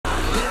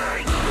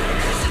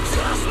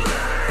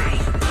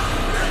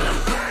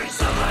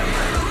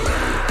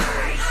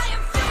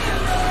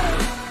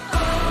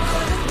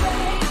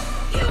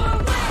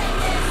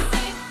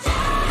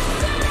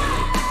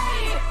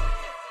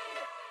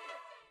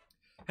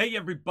Hey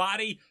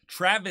everybody,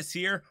 Travis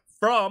here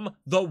from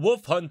the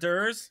Wolf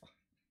Hunters.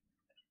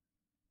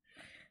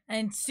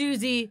 And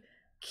Susie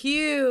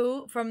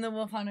Q from the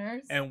Wolf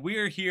Hunters. And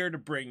we're here to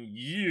bring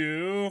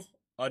you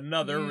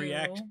another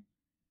reaction.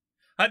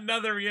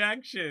 Another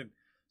reaction.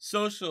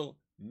 Social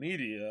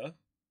media.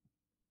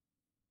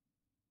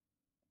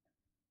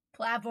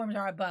 Platforms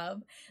are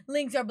above.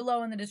 Links are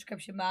below in the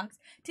description box.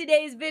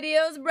 Today's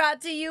video is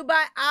brought to you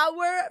by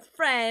our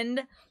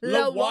friend,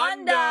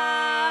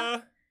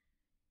 Lawanda.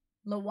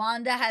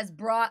 Lawanda has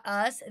brought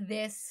us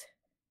this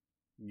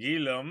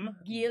Guilhem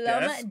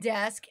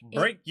Desq.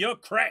 Break Your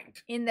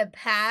Crank. In the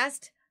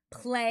past,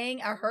 playing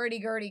a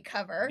hurdy-gurdy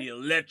cover. The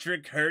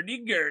electric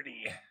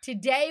hurdy-gurdy.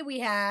 Today we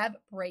have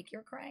Break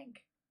Your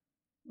Crank.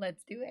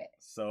 Let's do it.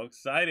 So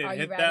excited. Are you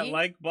Hit ready? that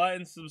like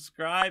button,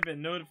 subscribe,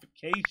 and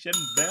notification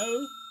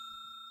bell.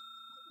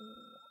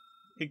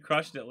 He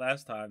crushed it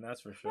last time,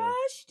 that's for sure.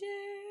 Crushed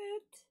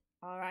it.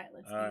 All right,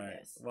 let's do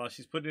this. While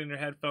she's putting it in her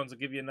headphones, I'll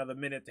give you another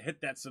minute to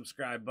hit that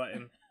subscribe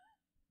button.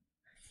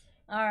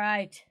 All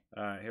right.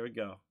 All right, here we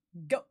go.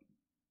 Go.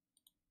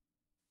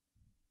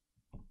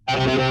 Oh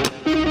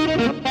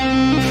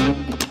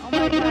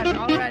my God,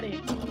 already.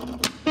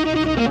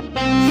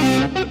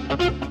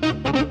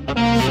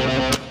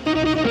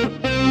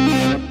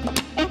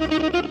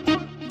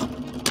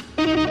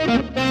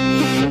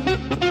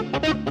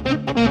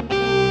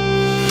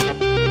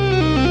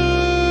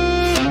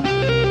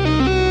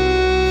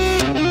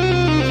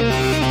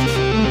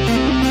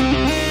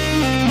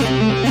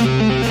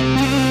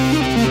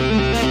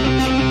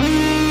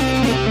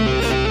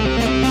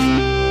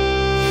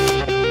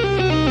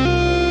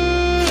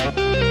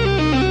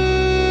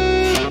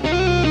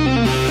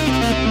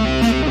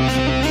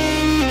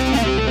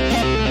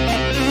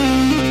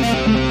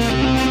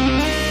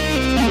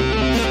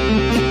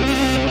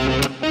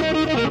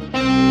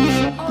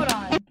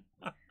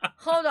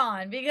 Hold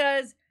on,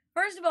 because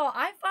first of all,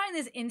 I find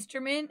this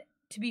instrument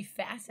to be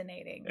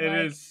fascinating.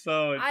 It is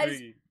so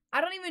intriguing.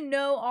 I don't even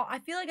know. I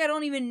feel like I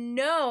don't even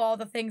know all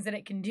the things that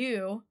it can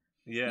do.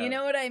 Yeah. You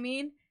know what I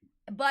mean?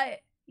 But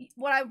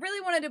what I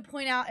really wanted to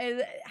point out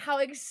is how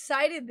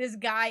excited this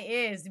guy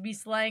is to be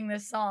slaying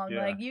this song.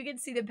 Yeah. Like, you can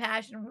see the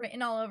passion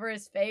written all over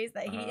his face,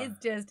 that he is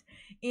just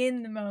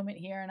in the moment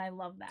here, and I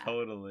love that.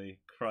 Totally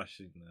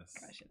crushing this.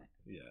 Crushing it.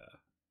 Yeah.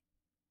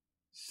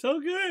 So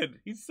good.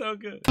 He's so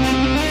good.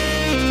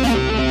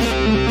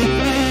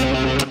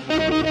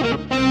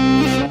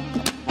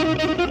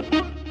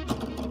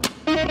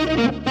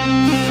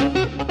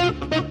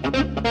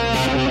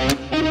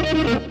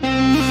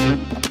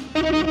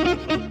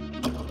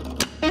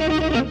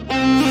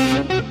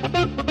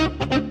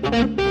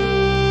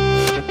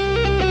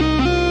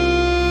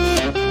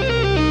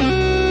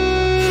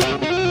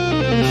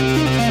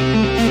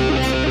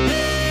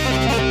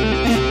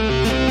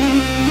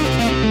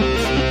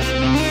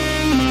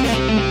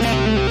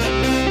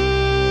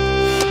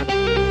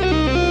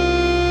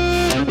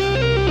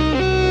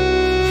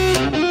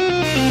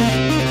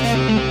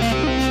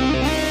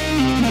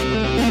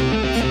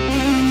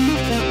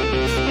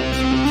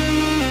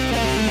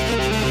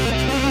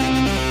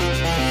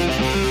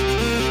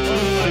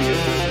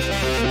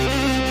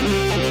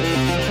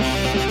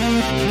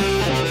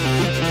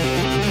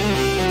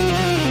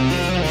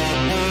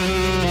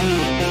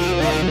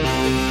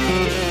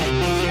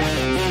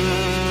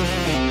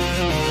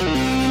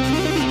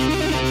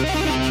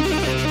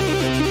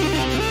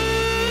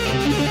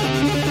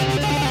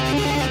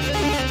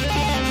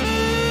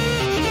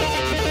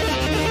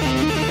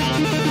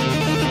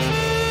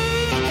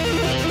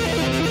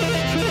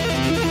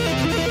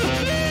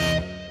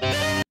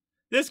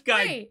 This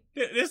guy. Wait.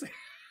 This.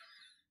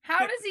 How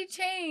does he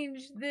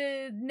change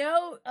the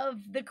note of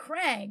the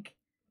crank?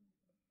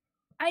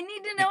 I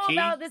need to know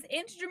about this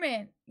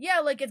instrument. Yeah,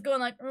 like it's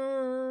going like.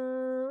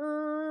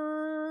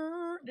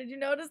 Did you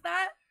notice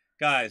that?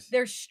 Guys.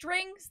 There's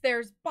strings,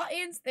 there's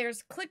buttons,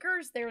 there's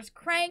clickers, there's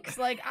cranks.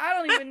 Like, I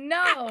don't even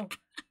know.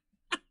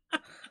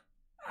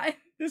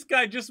 This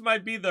guy just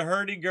might be the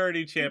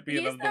hurdy-gurdy champion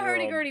of the world. He's the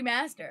hurdy-gurdy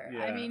master.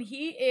 Yeah. I mean,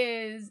 he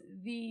is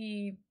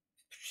the...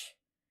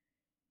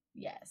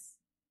 Yes.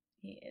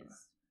 He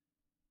is.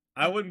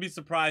 I wouldn't be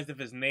surprised if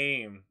his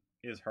name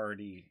is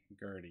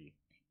Hurdy-Gurdy.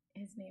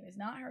 His name is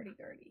not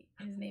Hurdy-Gurdy.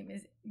 His name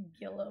is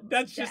Guilhem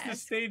That's Desq. just the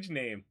stage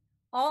name.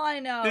 All I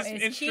know this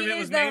is instrument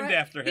was named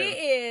after him. He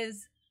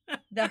is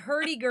the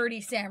hurdy-gurdy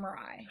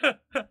samurai.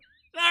 The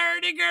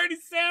hurdy-gurdy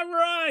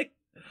samurai.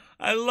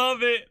 I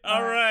love it.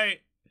 All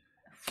right.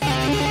 Hear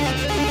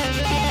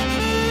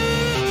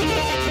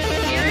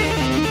it?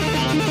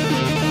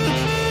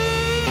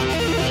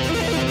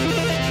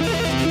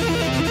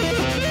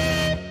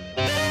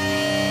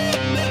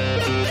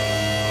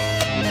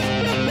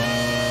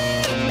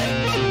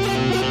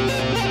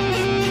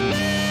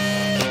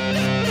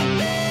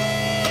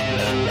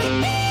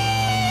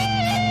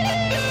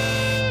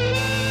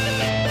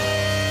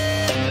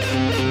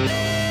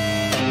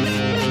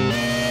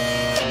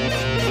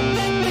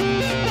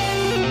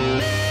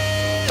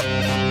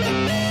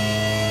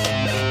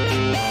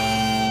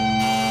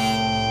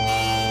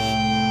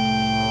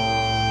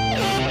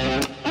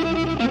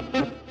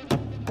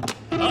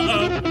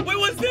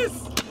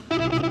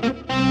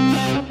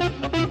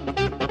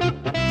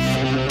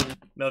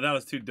 that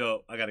was too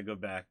dope. I gotta go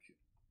back.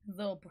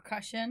 Little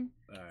percussion.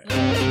 All right.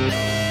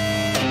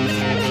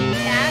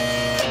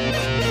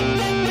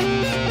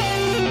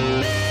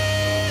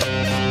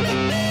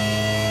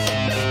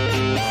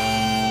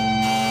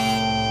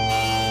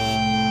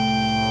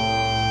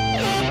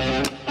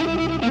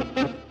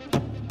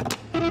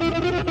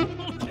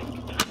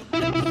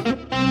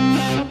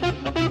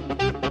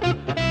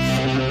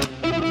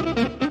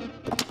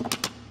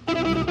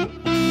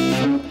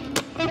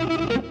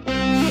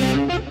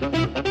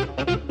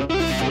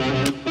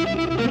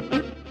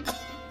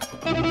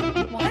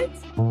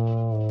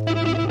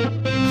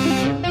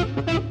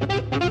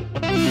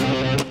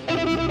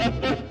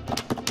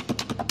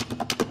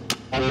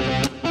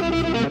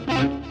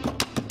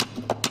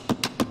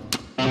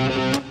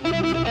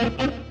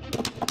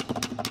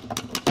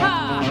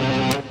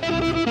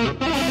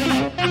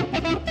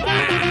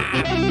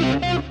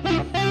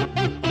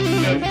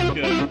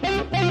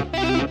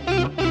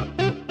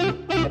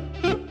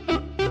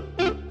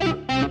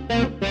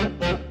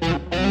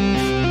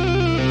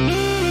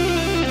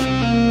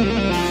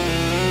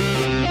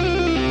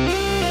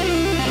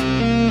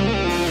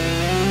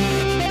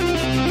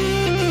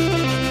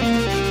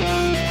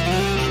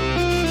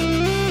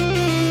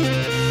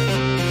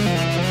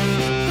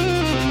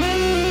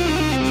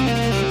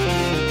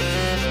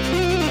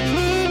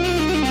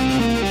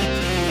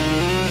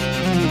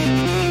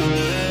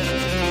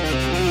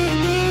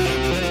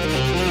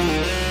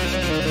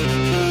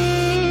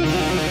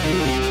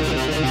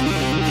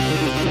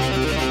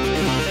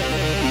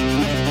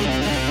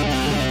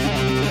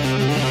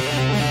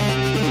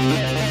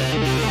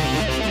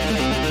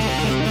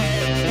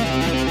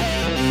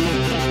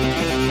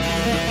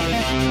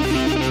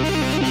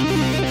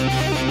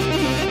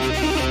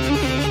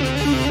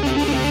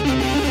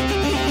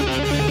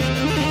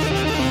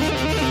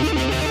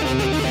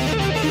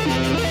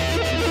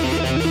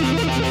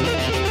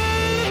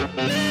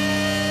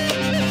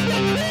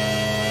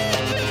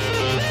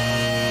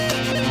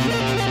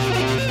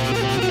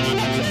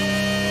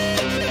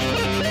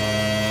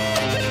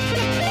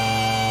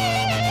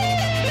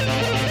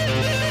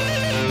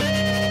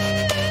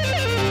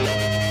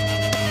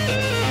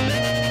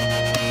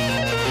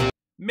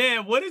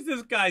 Man, what is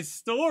this guy's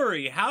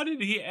story? How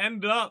did he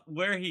end up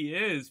where he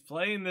is,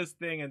 playing this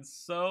thing and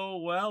so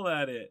well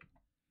at it?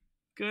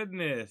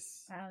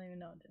 Goodness. I don't even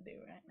know what to do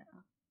right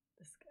now.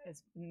 This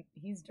guy's,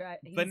 he's dry.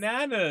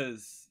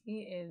 Bananas. He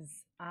is,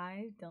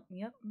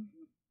 yep.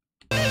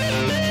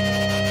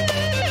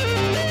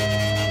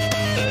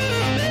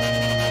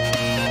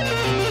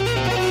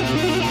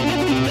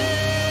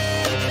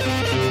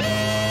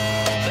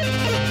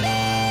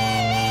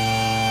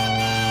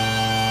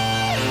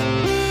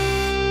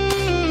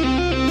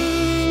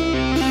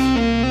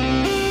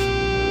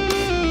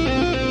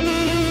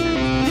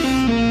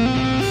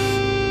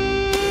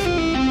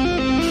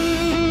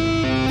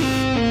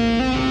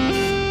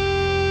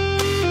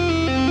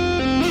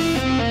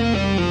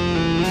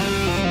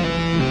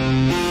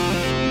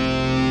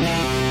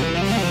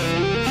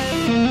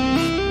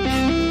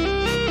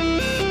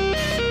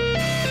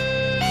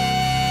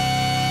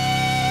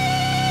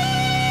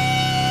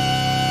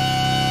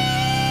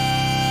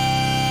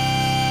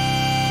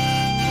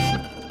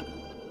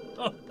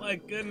 My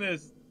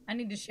goodness. I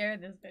need to share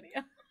this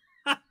video.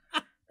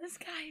 This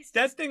guy is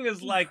that thing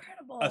is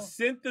incredible. Like a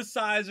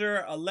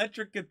synthesizer,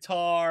 electric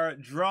guitar,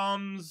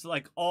 drums,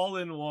 like all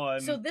in one.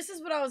 So this is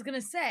what I was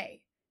gonna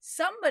say.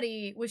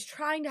 Somebody was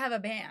trying to have a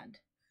band.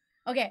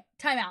 Okay,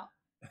 time out.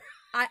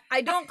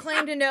 I don't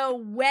claim to know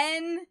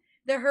when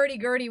the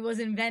hurdy-gurdy was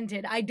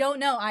invented. I don't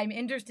know. I'm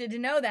interested to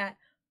know that.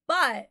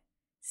 But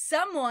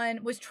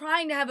someone was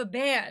trying to have a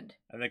band.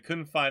 And they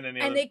couldn't find any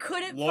and they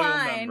couldn't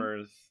find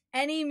members.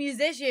 Any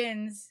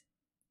musicians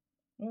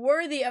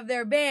worthy of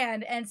their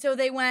band, and so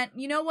they went,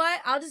 you know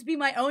what, I'll just be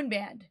my own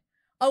band,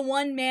 a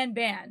one-man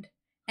band,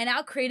 and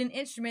I'll create an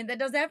instrument that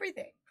does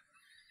everything.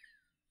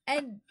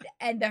 And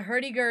the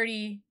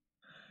hurdy-gurdy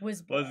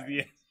was born. Was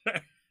the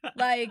answer.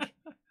 Like,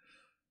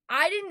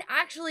 I didn't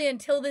actually,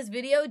 until this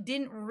video,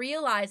 didn't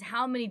realize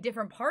how many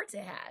different parts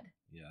it had.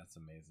 Yeah, that's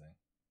amazing.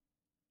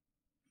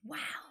 Wow.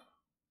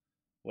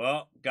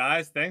 Well,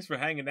 guys, thanks for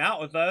hanging out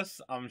with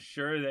us. I'm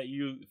sure that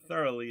you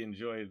thoroughly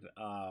enjoyed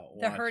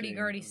the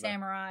hurdy-gurdy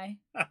samurai.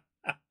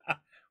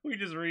 We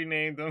just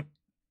renamed them.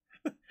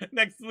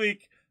 Next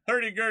week,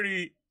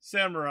 hurdy-gurdy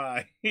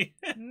samurai.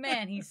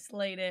 Man, he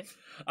slayed it.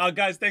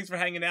 Guys, thanks for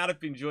hanging out.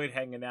 If you enjoyed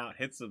hanging out,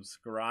 hit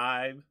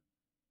subscribe.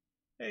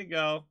 There you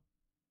go.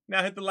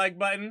 Now hit the like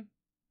button.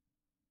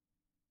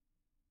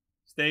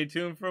 Stay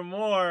tuned for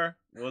more.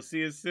 We'll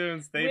see you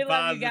soon. Stay positive.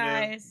 Love you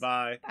guys.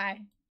 Bye. Bye.